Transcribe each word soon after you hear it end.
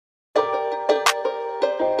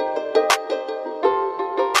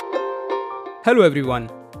Hello everyone.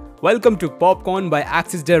 Welcome to Popcorn by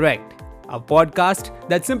Axis Direct, a podcast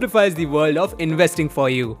that simplifies the world of investing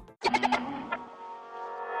for you.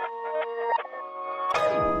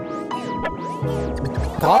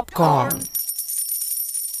 Popcorn.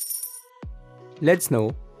 Let's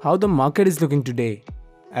know how the market is looking today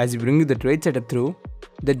as we bring you the trade setup through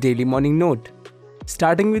the daily morning note.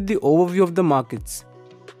 Starting with the overview of the markets.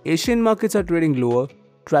 Asian markets are trading lower,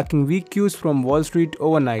 tracking weak cues from Wall Street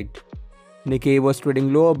overnight. Nikkei was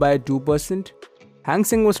trading lower by 2%, Hang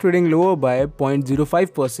Seng was trading lower by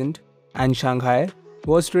 0.05%, and Shanghai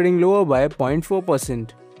was trading lower by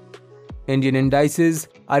 0.4%. Indian indices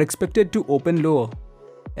are expected to open lower.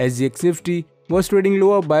 SGX Nifty was trading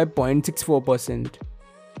lower by 0.64%.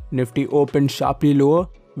 Nifty opened sharply lower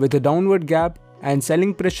with a downward gap, and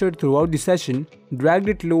selling pressure throughout the session dragged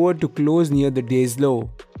it lower to close near the day's low.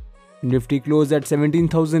 Nifty closed at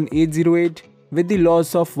 17,808 with the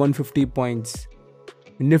loss of 150 points.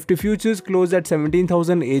 Nifty futures closed at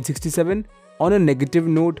 17,867 on a negative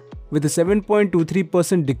note with a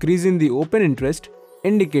 7.23% decrease in the open interest,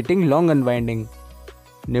 indicating long unwinding.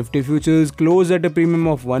 Nifty futures closed at a premium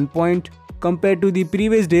of 1 point compared to the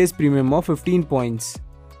previous day's premium of 15 points.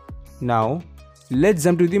 Now, let's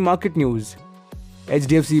jump to the market news.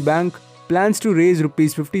 HDFC Bank plans to raise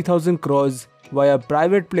Rs 50,000 crores via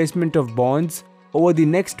private placement of bonds over the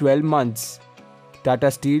next 12 months.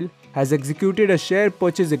 Tata Steel has executed a share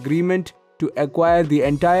purchase agreement to acquire the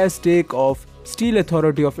entire stake of Steel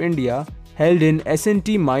Authority of India held in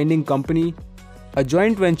S&T Mining Company, a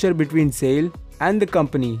joint venture between SAIL and the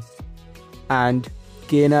company. And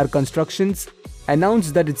KNR Constructions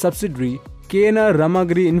announced that its subsidiary KNR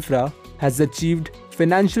Ramagiri Infra has achieved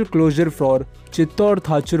financial closure for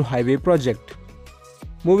Chittor-Thachur Highway project.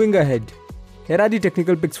 Moving ahead, here are the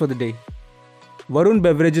technical picks for the day. Varun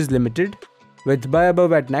Beverages Limited with buy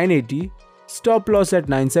above at 980, stop loss at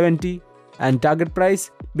 970 and target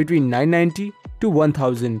price between 990 to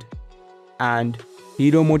 1000. And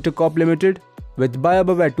Hero MotoCorp Limited with buy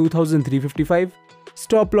above at 2355,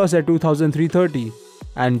 stop loss at 2330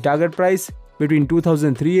 and target price between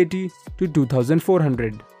 2380 to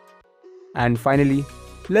 2400. And finally,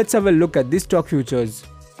 let's have a look at the stock futures.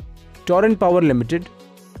 Torrent Power Limited,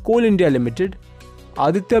 Coal India Limited,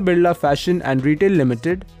 Aditya Birla Fashion and Retail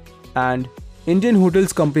Limited and Indian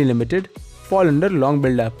Hotels Company Limited fall under long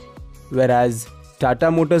build-up, whereas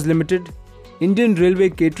Tata Motors Limited, Indian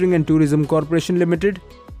Railway Catering and Tourism Corporation Limited,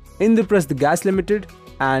 Indraprasth Gas Limited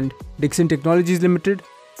and Dixon Technologies Limited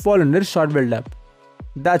fall under short build-up.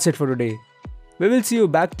 That's it for today. We will see you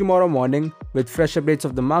back tomorrow morning with fresh updates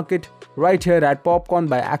of the market right here at Popcorn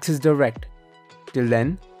by Axis Direct. Till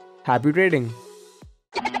then, happy trading!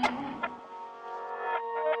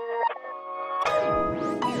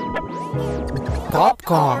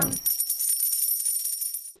 Popcorn.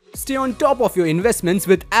 Stay on top of your investments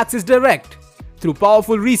with Axis Direct. Through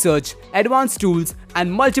powerful research, advanced tools,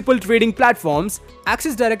 and multiple trading platforms,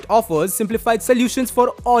 Axis Direct offers simplified solutions for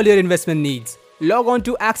all your investment needs. Log on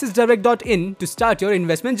to axisdirect.in to start your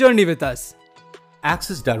investment journey with us.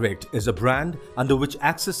 Axis Direct is a brand under which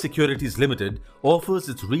Axis Securities Limited offers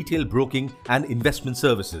its retail broking and investment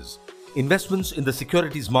services. Investments in the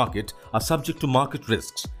securities market are subject to market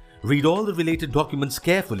risks. Read all the related documents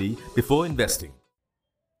carefully before investing.